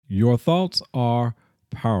Your thoughts are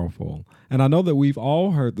powerful. And I know that we've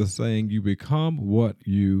all heard the saying, you become what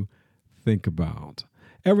you think about.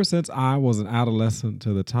 Ever since I was an adolescent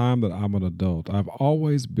to the time that I'm an adult, I've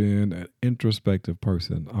always been an introspective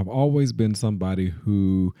person. I've always been somebody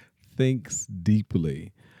who thinks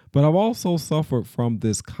deeply. But I've also suffered from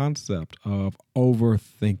this concept of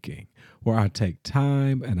overthinking, where I take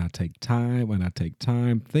time and I take time and I take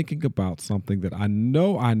time thinking about something that I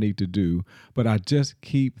know I need to do, but I just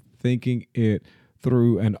keep thinking it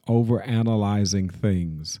through and over analyzing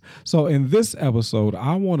things. So, in this episode,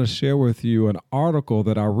 I want to share with you an article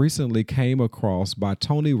that I recently came across by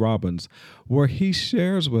Tony Robbins, where he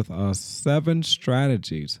shares with us 7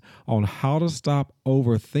 strategies on how to stop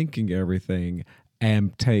overthinking everything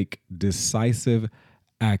and take decisive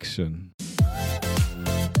action.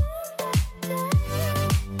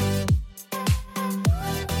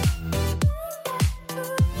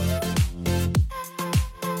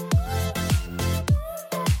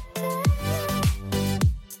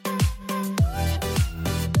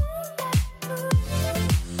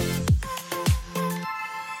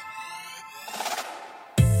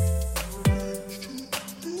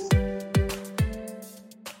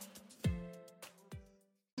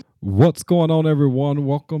 What's going on, everyone?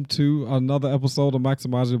 Welcome to another episode of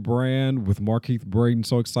Maximize Your Brand with Markeith Braden.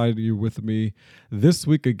 So excited you're with me this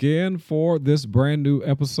week again for this brand new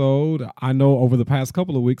episode. I know over the past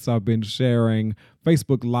couple of weeks, I've been sharing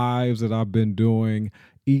Facebook Lives that I've been doing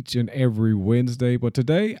each and every Wednesday. But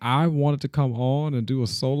today I wanted to come on and do a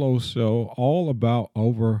solo show all about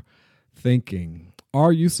overthinking.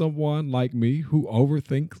 Are you someone like me who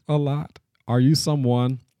overthinks a lot? Are you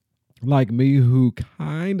someone like me who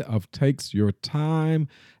kind of takes your time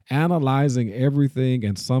analyzing everything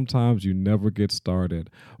and sometimes you never get started?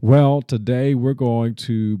 Well, today we're going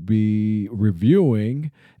to be reviewing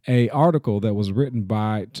an article that was written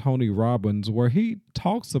by Tony Robbins where he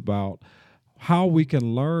talks about how we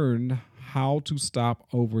can learn how to stop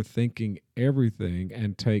overthinking everything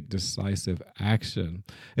and take decisive action.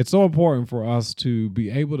 It's so important for us to be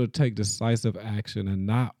able to take decisive action and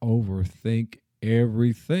not overthink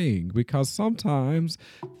everything, because sometimes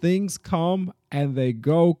things come and they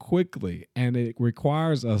go quickly, and it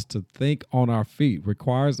requires us to think on our feet,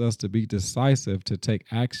 requires us to be decisive, to take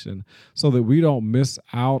action so that we don't miss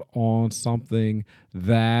out on something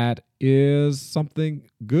that is something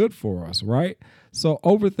good for us, right? So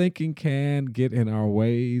overthinking can get in our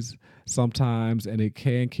ways sometimes, and it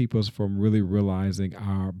can keep us from really realizing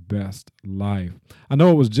our best life. I know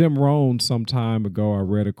it was Jim Rohn some time ago. I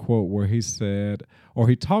read a quote where he said, or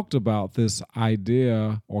he talked about this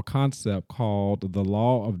idea or concept called the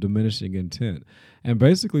law of diminishing intent. And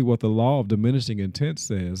basically what the law of diminishing intent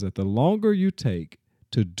says, that the longer you take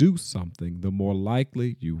to do something, the more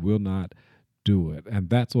likely you will not do it. And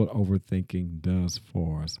that's what overthinking does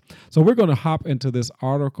for us. So we're going to hop into this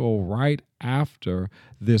article right after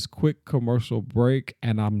this quick commercial break,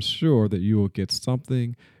 and I'm sure that you will get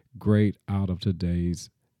something great out of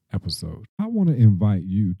today's episode. I want to invite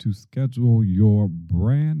you to schedule your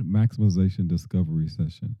brand maximization discovery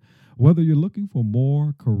session. Whether you're looking for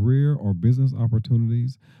more career or business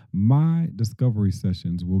opportunities, my discovery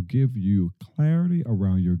sessions will give you clarity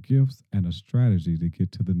around your gifts and a strategy to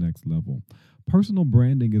get to the next level. Personal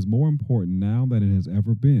branding is more important now than it has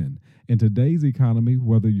ever been. In today's economy,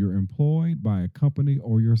 whether you're employed by a company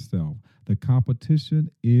or yourself, the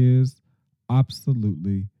competition is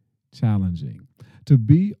absolutely challenging. To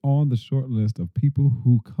be on the short list of people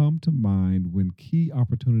who come to mind when key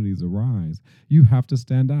opportunities arise, you have to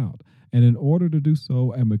stand out. And in order to do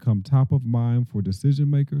so and become top of mind for decision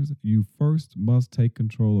makers, you first must take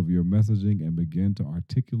control of your messaging and begin to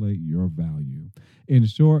articulate your value. In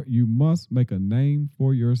short, you must make a name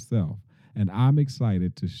for yourself. And I'm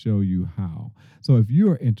excited to show you how. So if you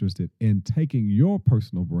are interested in taking your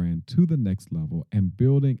personal brand to the next level and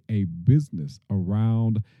building a business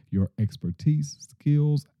around your expertise,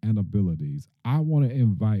 skills, and abilities, I want to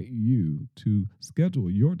invite you to schedule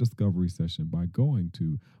your discovery session by going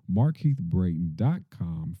to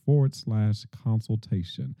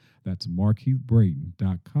markeithbraden.com/consultation. That's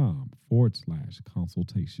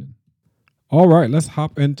markeithbraden.com/consultation. All right, let's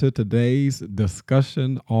hop into today's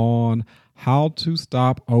discussion on how to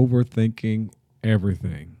stop overthinking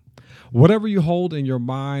everything. Whatever you hold in your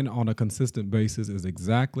mind on a consistent basis is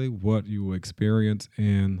exactly what you will experience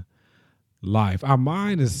in life. Our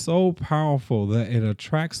mind is so powerful that it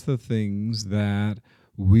attracts the things that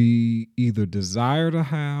we either desire to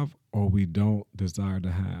have or we don't desire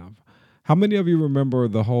to have. How many of you remember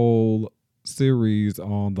the whole series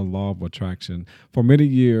on the law of attraction. For many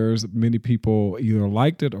years, many people either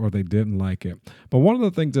liked it or they didn't like it. But one of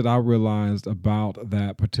the things that I realized about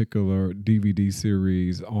that particular DVD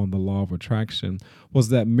series on the law of attraction was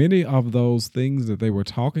that many of those things that they were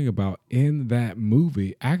talking about in that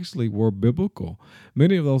movie actually were biblical.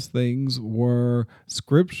 Many of those things were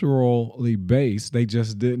scripturally based. They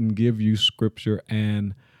just didn't give you scripture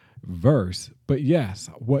and verse. But yes,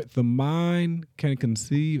 what the mind can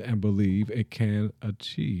conceive and believe, it can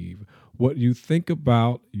achieve. What you think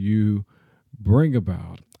about, you bring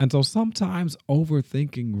about. And so sometimes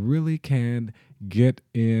overthinking really can get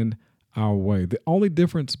in our way. The only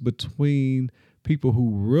difference between people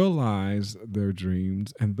who realize their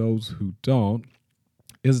dreams and those who don't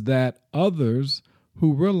is that others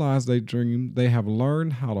who realize they dream, they have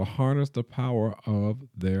learned how to harness the power of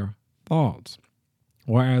their thoughts.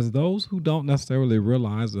 Whereas those who don't necessarily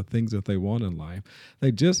realize the things that they want in life,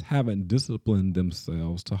 they just haven't disciplined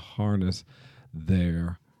themselves to harness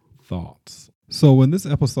their thoughts. So, in this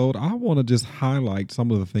episode, I want to just highlight some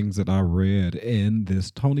of the things that I read in this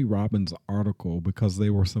Tony Robbins article because they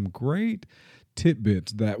were some great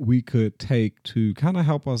tidbits that we could take to kind of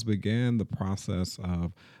help us begin the process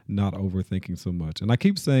of not overthinking so much. And I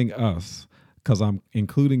keep saying us because I'm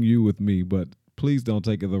including you with me, but please don't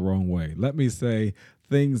take it the wrong way. Let me say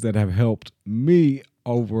things that have helped me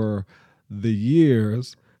over the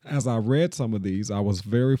years. As I read some of these, I was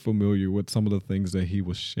very familiar with some of the things that he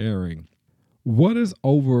was sharing. What is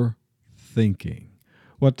overthinking?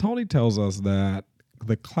 Well, Tony tells us that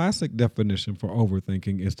the classic definition for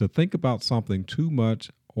overthinking is to think about something too much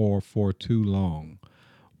or for too long.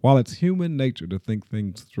 While it's human nature to think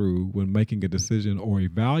things through when making a decision or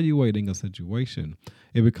evaluating a situation,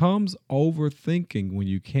 it becomes overthinking when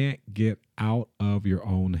you can't get out of your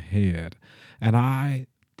own head. And I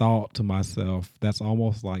thought to myself, that's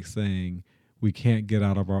almost like saying we can't get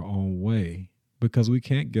out of our own way because we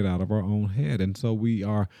can't get out of our own head. And so we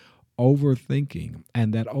are overthinking,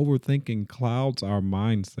 and that overthinking clouds our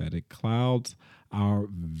mindset. It clouds our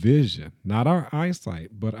vision, not our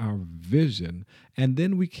eyesight, but our vision. And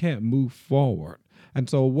then we can't move forward. And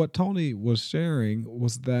so what Tony was sharing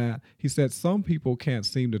was that he said some people can't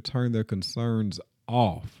seem to turn their concerns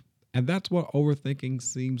off. And that's what overthinking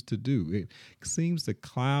seems to do. It seems to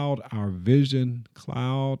cloud our vision,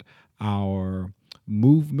 cloud our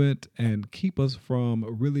movement, and keep us from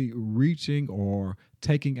really reaching or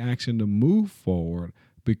taking action to move forward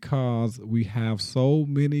because we have so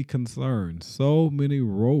many concerns, so many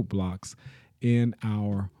roadblocks in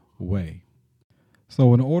our way.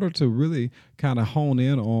 So, in order to really kind of hone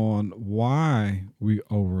in on why we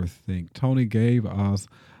overthink, Tony gave us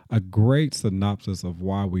a great synopsis of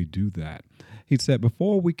why we do that. He said,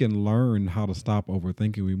 before we can learn how to stop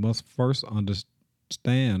overthinking, we must first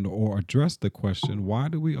understand or address the question, why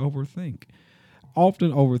do we overthink?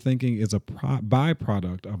 Often, overthinking is a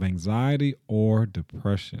byproduct of anxiety or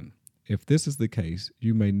depression. If this is the case,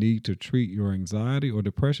 you may need to treat your anxiety or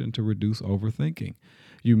depression to reduce overthinking.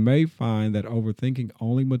 You may find that overthinking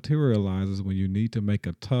only materializes when you need to make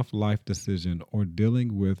a tough life decision or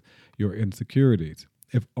dealing with your insecurities.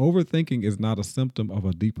 If overthinking is not a symptom of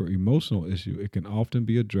a deeper emotional issue, it can often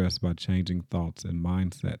be addressed by changing thoughts and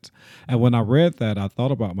mindsets. And when I read that, I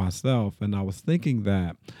thought about myself and I was thinking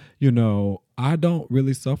that, I don't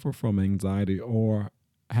really suffer from anxiety or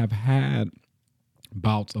have had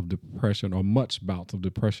bouts of depression or much bouts of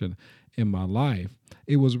depression in my life.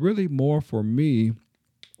 It was really more for me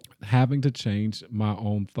having to change my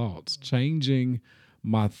own thoughts, changing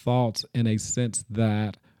my thoughts in a sense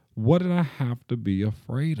that what did I have to be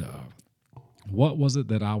afraid of? What was it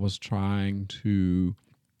that I was trying to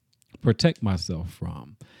protect myself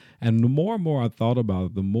from? And the more and more I thought about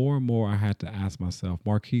it, the more and more I had to ask myself,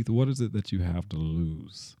 Markeith, what is it that you have to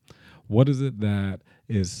lose? What is it that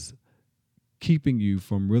is keeping you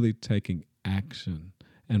from really taking action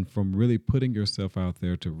and from really putting yourself out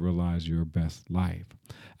there to realize your best life?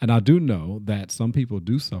 And I do know that some people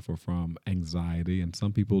do suffer from anxiety and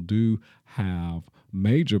some people do have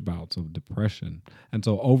major bouts of depression. And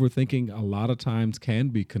so overthinking a lot of times can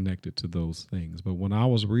be connected to those things. But when I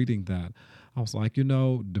was reading that, I was like,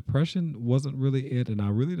 depression wasn't really it. And I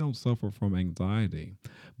really don't suffer from anxiety.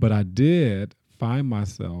 But I did find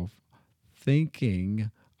myself thinking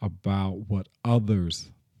about what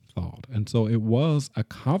others thought. And so it was a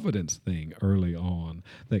confidence thing early on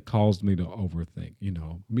that caused me to overthink.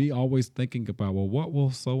 Me always thinking about, well, what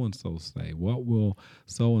will so-and-so say? What will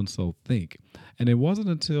so-and-so think? And it wasn't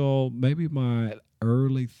until maybe my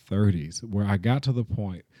early 30s where I got to the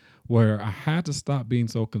point where I had to stop being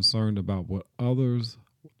so concerned about what others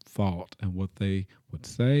thought and what they would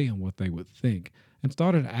say and what they would think, and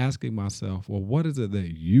started asking myself, well, what is it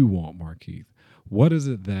that you want, Markeith? What is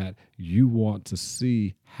it that you want to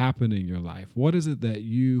see happen in your life? What is it that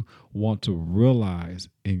you want to realize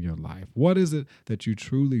in your life? What is it that you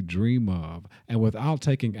truly dream of? And without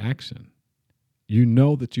taking action, you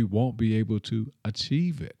know that you won't be able to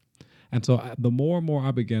achieve it. And so the more and more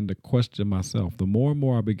I began to question myself, the more and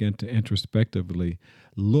more I began to introspectively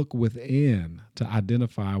look within to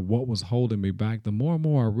identify what was holding me back, the more and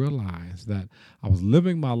more I realized that I was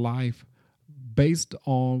living my life based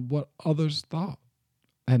on what others thought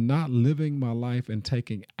and not living my life and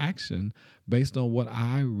taking action based on what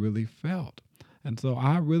I really felt. And so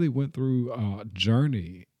I really went through a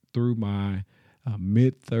journey through my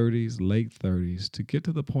mid 30s, late 30s to get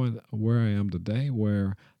to the point where I am today,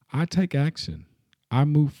 where I take action, I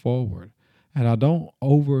move forward, and I don't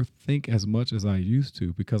overthink as much as I used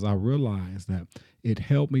to because I realize that it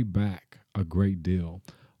held me back a great deal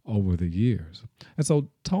over the years. And so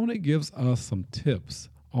Tony gives us some tips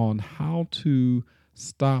on how to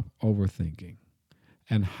stop overthinking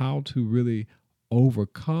and how to really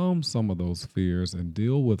overcome some of those fears and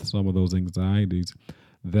deal with some of those anxieties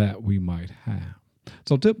that we might have.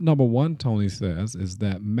 So, tip number one, Tony says, is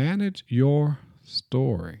that manage your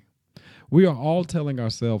story. We are all telling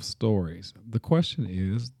ourselves stories. The question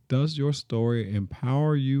is, does your story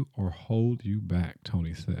empower you or hold you back?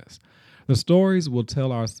 Tony says. The stories we'll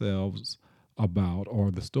tell ourselves about,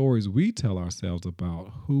 or the stories we tell ourselves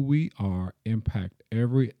about who we are, impact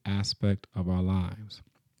every aspect of our lives.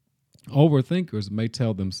 Overthinkers may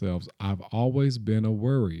tell themselves, I've always been a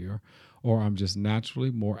worrier, or I'm just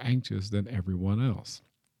naturally more anxious than everyone else.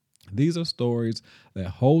 These are stories that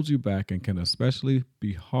hold you back and can especially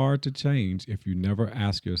be hard to change if you never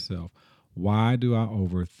ask yourself, why do I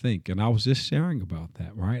overthink? And I was just sharing about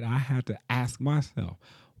that, right? I had to ask myself,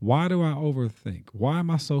 why do I overthink? Why am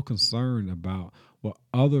I so concerned about what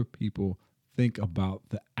other people think about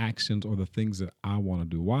the actions or the things that I want to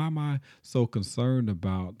do? Why am I so concerned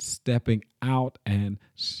about stepping out and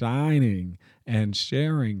shining and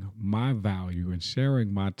sharing my value and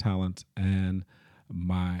sharing my talents and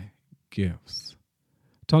my gifts?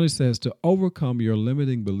 Tony says to overcome your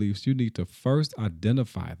limiting beliefs, you need to first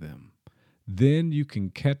identify them. Then you can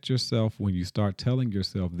catch yourself when you start telling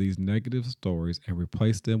yourself these negative stories and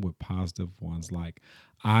replace them with positive ones like,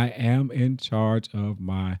 I am in charge of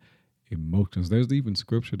my emotions. There's even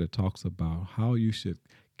scripture that talks about how you should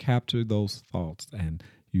capture those thoughts and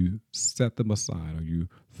you set them aside or you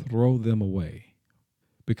throw them away.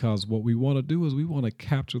 Because what we want to do is we want to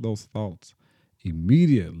capture those thoughts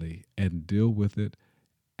immediately and deal with it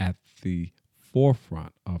at the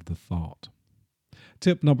forefront of the thought.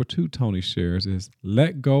 Tip number two, Tony shares, is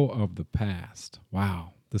let go of the past.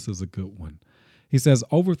 Wow, this is a good one. He says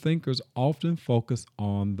overthinkers often focus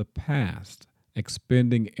on the past,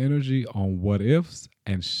 expending energy on what ifs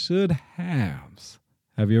and should haves.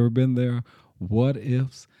 Have you ever been there? What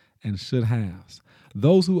ifs and should haves.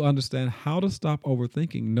 Those who understand how to stop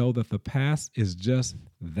overthinking know that the past is just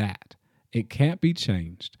that. It can't be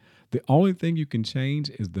changed. The only thing you can change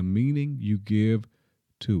is the meaning you give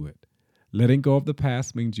to it. Letting go of the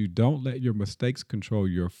past means you don't let your mistakes control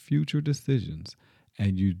your future decisions,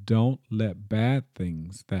 and you don't let bad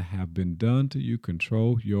things that have been done to you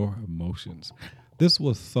control your emotions. This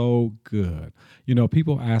was so good. You know,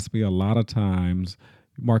 people ask me a lot of times,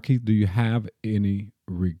 Markeith, do you have any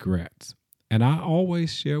regrets? And I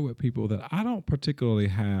always share with people that I don't particularly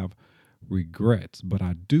have regrets, but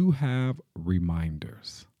I do have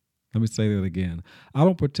reminders. Let me say that again. I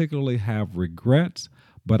don't particularly have regrets,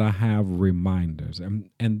 but I have reminders.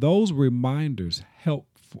 And those reminders help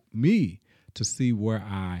me to see where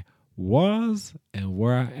I was and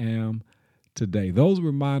where I am today. Those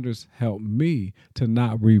reminders help me to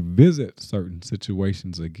not revisit certain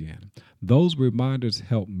situations again. Those reminders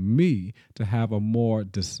help me to have a more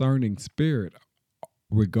discerning spirit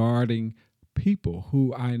regarding people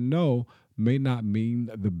who I know may not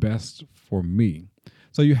mean the best for me.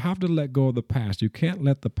 So you have to let go of the past. You can't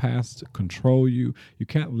let the past control you. You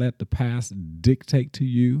can't let the past dictate to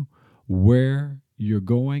you where you're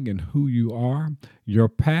going and who you are. Your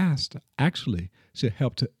past actually should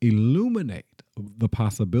help to illuminate the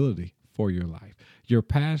possibility for your life. Your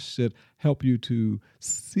past should help you to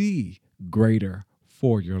see greater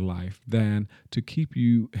for your life than to keep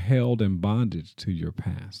you held in bondage to your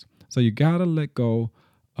past. So you got to let go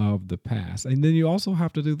of the past. And then you also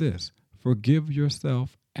have to do this. Forgive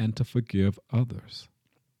yourself and to forgive others.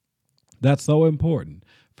 That's so important.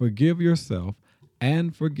 Forgive yourself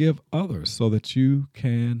and forgive others so that you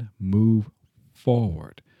can move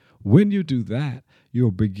forward. When you do that,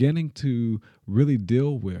 you're beginning to really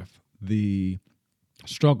deal with the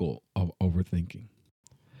struggle of overthinking.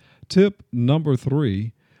 Tip number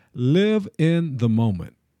 3, live in the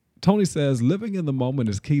moment. Tony says living in the moment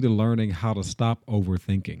is key to learning how to stop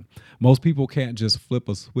overthinking. Most people can't just flip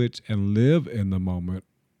a switch and live in the moment,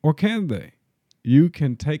 or can they? You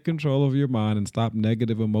can take control of your mind and stop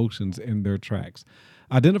negative emotions in their tracks.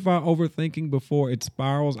 Identify overthinking before it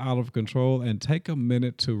spirals out of control and take a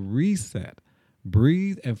minute to reset,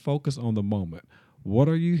 breathe, and focus on the moment. What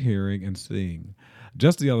are you hearing and seeing?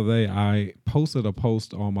 Just the other day, I posted a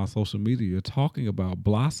post on my social media talking about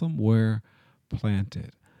blossom where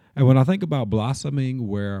planted. And when I think about blossoming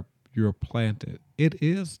where you're planted, it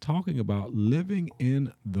is talking about living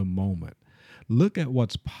in the moment. Look at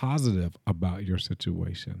what's positive about your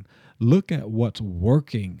situation. Look at what's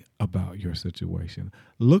working about your situation.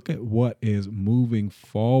 Look at what is moving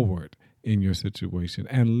forward in your situation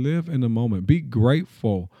and live in the moment. Be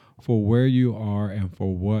grateful for where you are and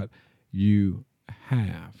for what you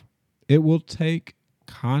have. It will take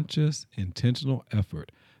conscious, intentional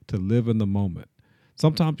effort to live in the moment.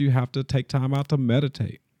 Sometimes you have to take time out to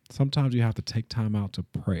meditate. Sometimes you have to take time out to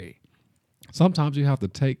pray. Sometimes you have to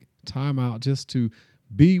take time out just to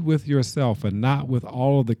be with yourself and not with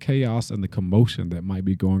all of the chaos and the commotion that might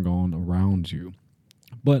be going on around you.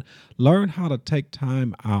 But learn how to take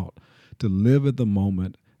time out to live at the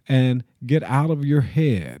moment and get out of your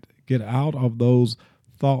head, get out of those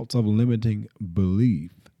thoughts of limiting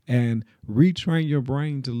belief and retrain your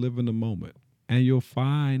brain to live in the moment. And you'll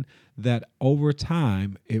find that over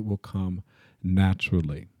time, it will come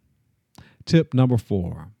naturally. Tip number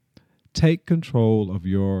 4, take control of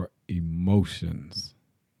your emotions.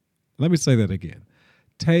 Let me say that again.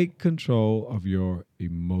 Take control of your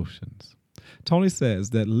emotions. Tony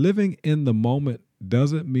says that living in the moment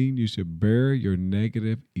doesn't mean you should bury your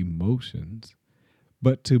negative emotions,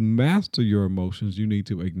 but to master your emotions, you need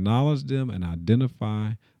to acknowledge them and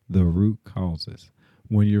identify the root causes.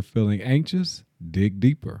 When you're feeling anxious, dig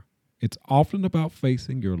deeper. It's often about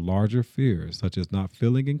facing your larger fears, such as not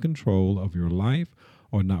feeling in control of your life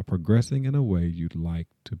or not progressing in a way you'd like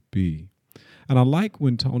to be. And I like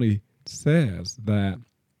when Tony says that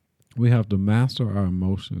we have to master our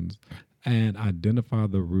emotions and identify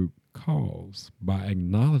the root cause by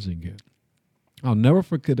acknowledging it. I'll never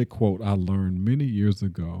forget a quote I learned many years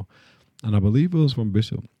ago, and I believe it was from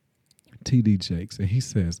Bishop T.D. Jakes, and he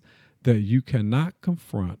says that you cannot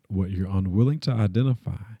confront what you're unwilling to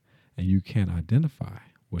identify, and you can't identify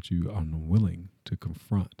what you are unwilling to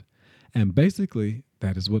confront. And basically,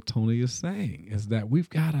 that is what Tony is saying, is that we've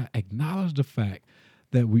got to acknowledge the fact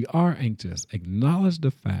that we are anxious, acknowledge the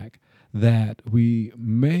fact that we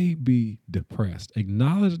may be depressed,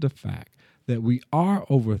 acknowledge the fact that we are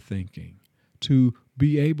overthinking, to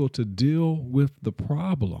be able to deal with the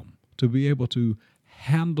problem, to be able to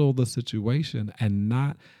handle the situation and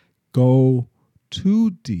not go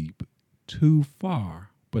too deep, too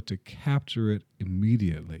far, but to capture it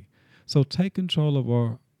immediately. So take control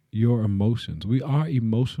of your emotions. We are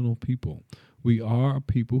emotional people. We are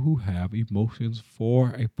people who have emotions for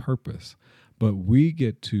a purpose, but we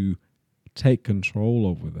get to take control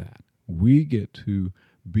over that. We get to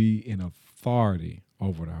be in authority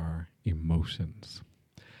over our emotions.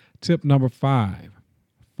 Tip number 5,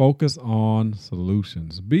 focus on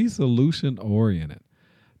solutions. Be solution oriented.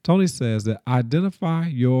 Tony says that identify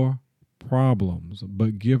your problems,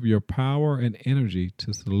 but give your power and energy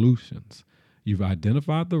to solutions. You've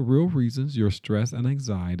identified the real reasons your stress and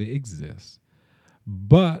anxiety exist,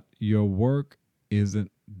 but your work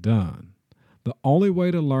isn't done. The only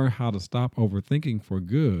way to learn how to stop overthinking for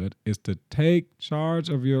good is to take charge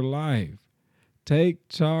of your life. Take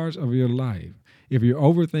charge of your life. If your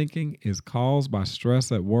overthinking is caused by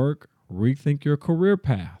stress at work, rethink your career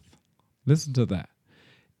path. Listen to that.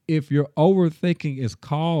 If your overthinking is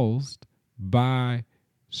caused by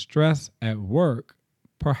stress at work,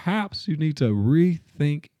 perhaps you need to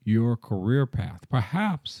rethink your career path.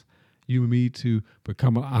 Perhaps you need to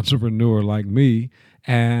become an entrepreneur like me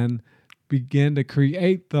and begin to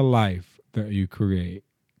create the life that you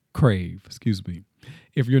crave.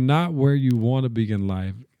 If you're not where you want to be in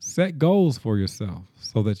life, set goals for yourself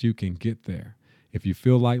so that you can get there. If you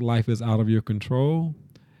feel like life is out of your control,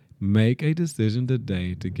 make a decision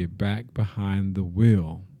today to get back behind the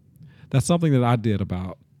wheel. That's something that I did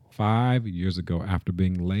about 5 years ago after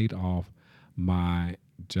being laid off my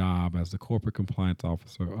job as the corporate compliance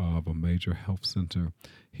officer of a major health center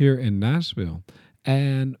here in Nashville.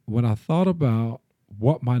 And when I thought about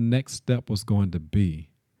what my next step was going to be,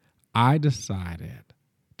 I decided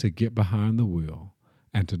to get behind the wheel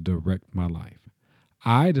and to direct my life.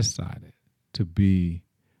 I decided to to be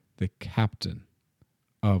the captain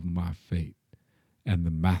of my fate and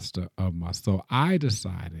the master of my soul. I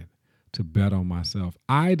decided to bet on myself.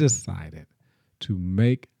 I decided to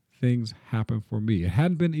make things happen for me. It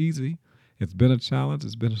hadn't been easy. It's been a challenge.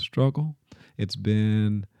 It's been a struggle. It's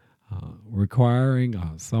been requiring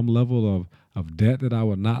some level of debt that I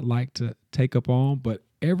would not like to take up on. But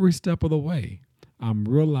every step of the way, I'm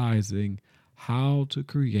realizing how to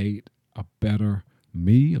create a better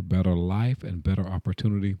me, a better life, and better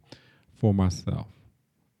opportunity for myself.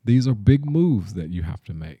 These are big moves that you have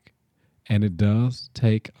to make, and it does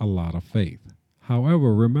take a lot of faith.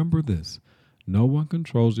 However, remember this: no one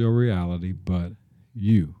controls your reality but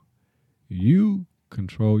you. You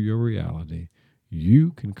control your reality.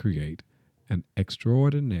 You can create an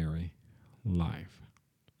extraordinary life.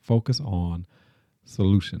 Focus on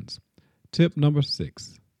solutions. Tip number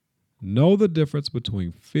 6: know the difference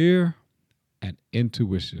between fear and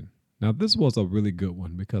intuition. Now, this was a really good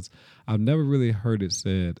one because I've never really heard it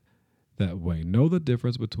said that way. Know the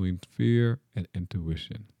difference between fear and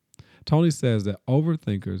intuition. Tony says that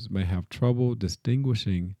overthinkers may have trouble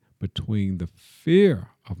distinguishing between the fear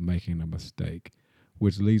of making a mistake,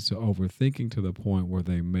 which leads to overthinking to the point where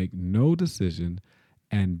they make no decision,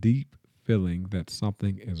 and deep feeling that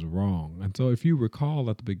something is wrong. And so if you recall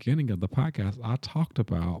at the beginning of the podcast, I talked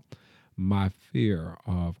about my fear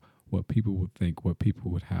of what people would think, what people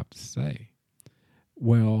would have to say.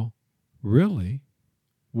 Well, really,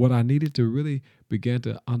 what I needed to really begin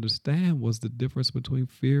to understand was the difference between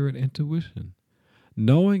fear and intuition.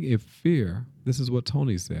 Knowing if fear, this is what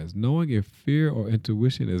Tony says, knowing if fear or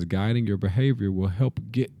intuition is guiding your behavior will help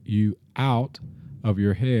get you out of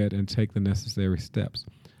your head and take the necessary steps.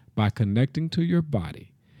 By connecting to your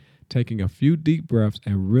body, taking a few deep breaths,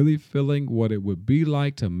 and really feeling what it would be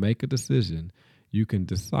like to make a decision, you can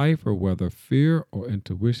decipher whether fear or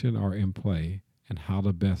intuition are in play and how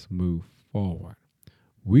to best move forward.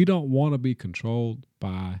 We don't want to be controlled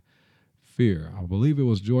by fear. I believe it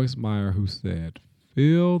was Joyce Meyer who said,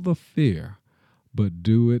 feel the fear, but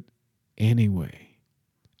do it anyway.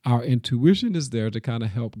 Our intuition is there to kind of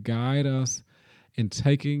help guide us in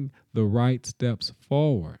taking the right steps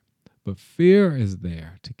forward. But fear is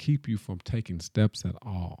there to keep you from taking steps at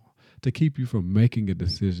all, to keep you from making a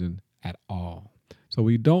decision at all. So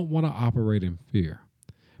we don't want to operate in fear,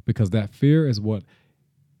 because that fear is what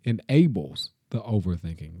enables the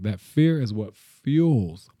overthinking. That fear is what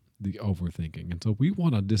fuels the overthinking. And so we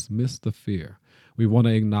want to dismiss the fear. We want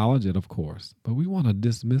to acknowledge it, of course, but we want to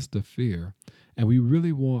dismiss the fear. And we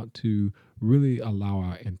really want to really allow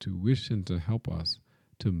our intuition to help us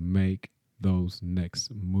to make those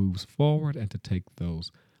next moves forward and to take those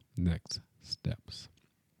next steps.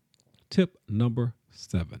 Tip number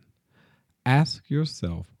 7: ask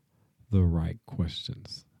yourself the right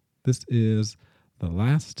questions. This is the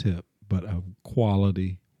last tip, but a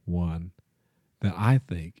quality one that I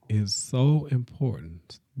think is so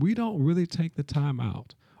important. We don't really take the time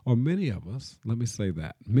out, or many of us, let me say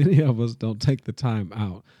that, many of us don't take the time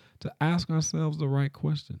out to ask ourselves the right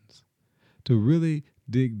questions, to really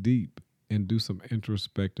dig deep and do some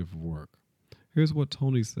introspective work. Here's what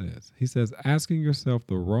Tony says. He says, asking yourself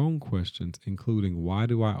the wrong questions, including why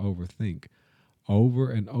do I overthink, over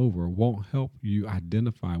and over won't help you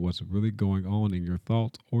identify what's really going on in your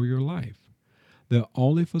thoughts or your life. They'll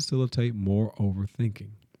only facilitate more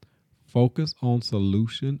overthinking. Focus on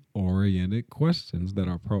solution-oriented questions that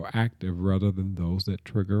are proactive rather than those that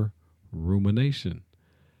trigger rumination.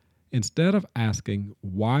 Instead of asking,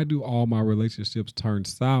 why do all my relationships turn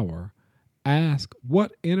sour? Ask,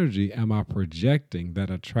 what energy am I projecting that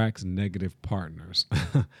attracts negative partners?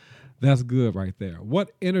 That's good right there.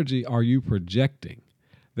 What energy are you projecting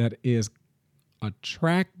that is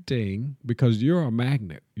attracting, because you're a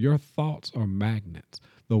magnet. Your thoughts are magnets.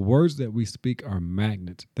 The words that we speak are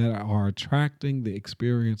magnets that are attracting the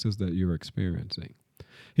experiences that you're experiencing.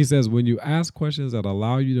 He says, when you ask questions that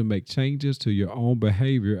allow you to make changes to your own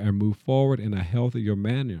behavior and move forward in a healthier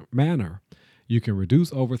manner, you can reduce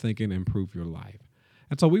overthinking and improve your life.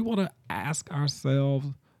 And so we want to ask ourselves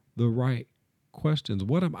the right questions.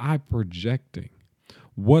 What am I projecting?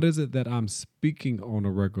 What is it that I'm speaking on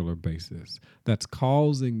a regular basis that's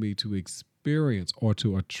causing me to experience or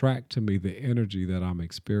to attract to me the energy that I'm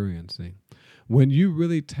experiencing? When you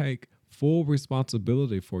really take full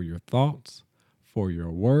responsibility for your thoughts, for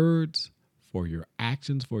your words, for your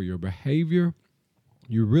actions, for your behavior,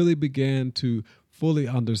 you really begin to fully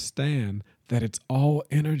understand that it's all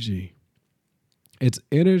energy. It's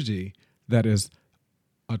energy that is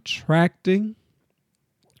attracting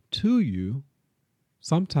to you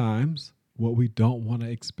sometimes what we don't want to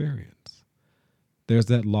experience. There's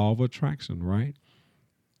that law of attraction, right?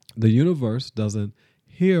 The universe doesn't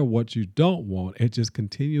hear what you don't want. It just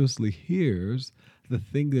continuously hears the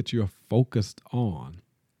thing that you're focused on.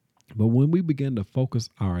 But when we begin to focus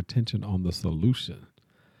our attention on the solution,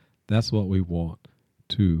 that's what we want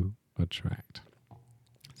to attract.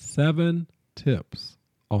 7 tips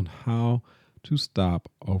on how to stop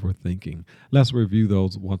overthinking. Let's review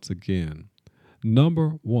those once again. Tip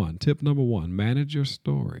number 1, manage your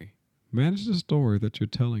story. Manage the story that you're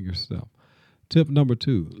telling yourself. Tip number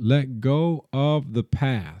 2, let go of the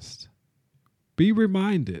past. Be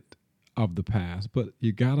reminded of the past, but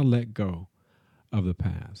you got to let go of the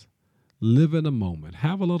past. Live in a moment.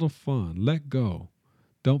 Have a little fun. Let go.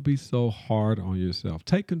 Don't be so hard on yourself.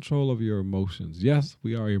 Take control of your emotions. Yes,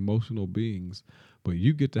 we are emotional beings, but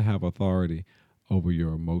you get to have authority over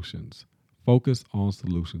your emotions. Focus on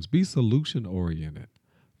solutions. Be solution oriented.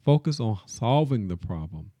 Focus on solving the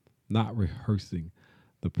problem, not rehearsing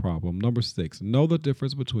the problem. Number 6, know the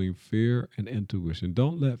difference between fear and intuition.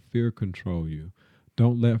 Don't let fear control you.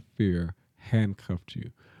 Don't let fear handcuff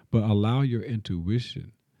you, but allow your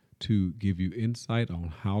intuition to give you insight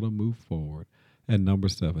on how to move forward. And number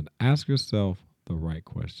 7, ask yourself the right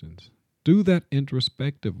questions. Do that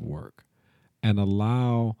introspective work and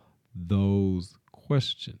allow those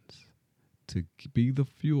questions to be the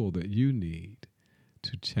fuel that you need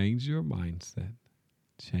to change your mindset,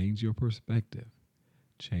 change your perspective,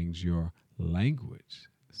 change your language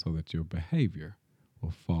so that your behavior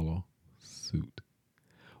will follow suit.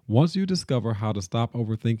 Once you discover how to stop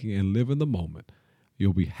overthinking and live in the moment,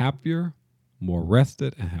 you'll be happier, more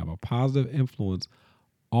rested, and have a positive influence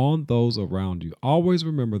on those around you. Always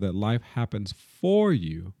remember that life happens for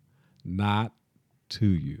you, not to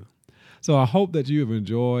you. So I hope that you have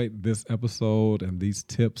enjoyed this episode and these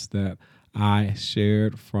tips that I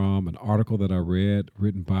shared from an article that I read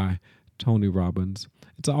written by Tony Robbins.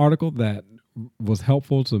 It's an article that was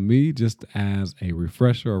helpful to me just as a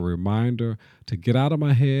refresher, a reminder to get out of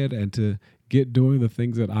my head and to get doing the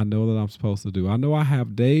things that I know that I'm supposed to do. I know I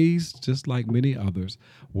have days, just like many others,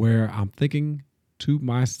 where I'm thinking to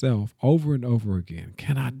myself over and over again,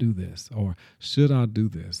 can I do this? Or should I do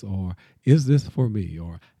this? Or is this for me?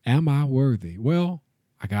 Or am I worthy? Well,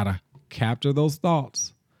 I got to capture those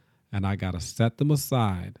thoughts and I got to set them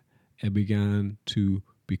aside and begin to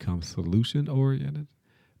become solution oriented,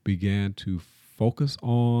 began to focus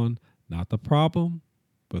on not the problem,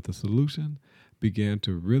 but the solution, began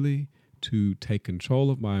to really to take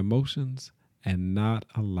control of my emotions and not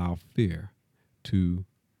allow fear to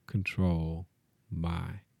control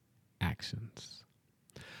my actions.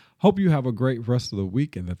 Hope you have a great rest of the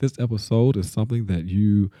week and that this episode is something that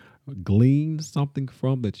you glean something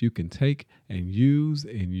from that you can take and use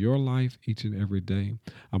in your life each and every day.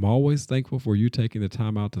 I'm always thankful for you taking the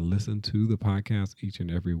time out to listen to the podcast each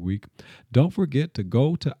and every week. Don't forget to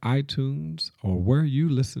go to iTunes or where you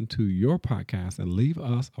listen to your podcast and leave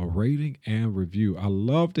us a rating and review. I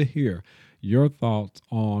love to hear your thoughts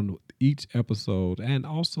on each episode and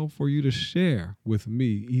also for you to share with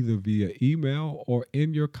me either via email or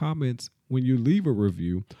in your comments when you leave a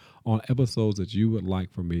review on episodes that you would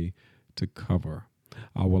like for me to cover.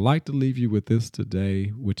 I would like to leave you with this today,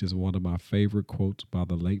 which is one of my favorite quotes by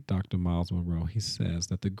the late Dr. Miles Monroe. He says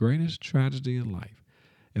that the greatest tragedy in life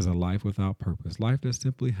is a life without purpose, life that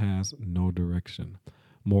simply has no direction.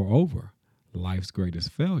 Moreover, life's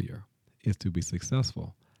greatest failure is to be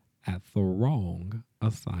successful at the wrong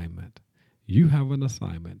assignment. You have an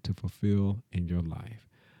assignment to fulfill in your life,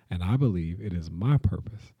 and I believe it is my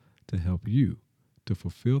purpose to help you to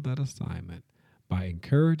fulfill that assignment by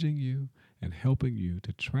encouraging you and helping you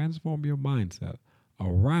to transform your mindset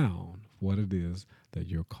around what it is that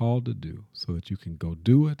you're called to do so that you can go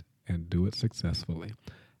do it and do it successfully.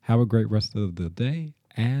 Have a great rest of the day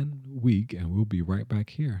and week, and we'll be right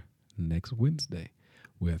back here next Wednesday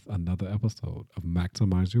with another episode of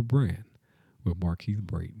Maximize Your Brand with Markeith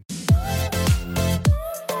Braden.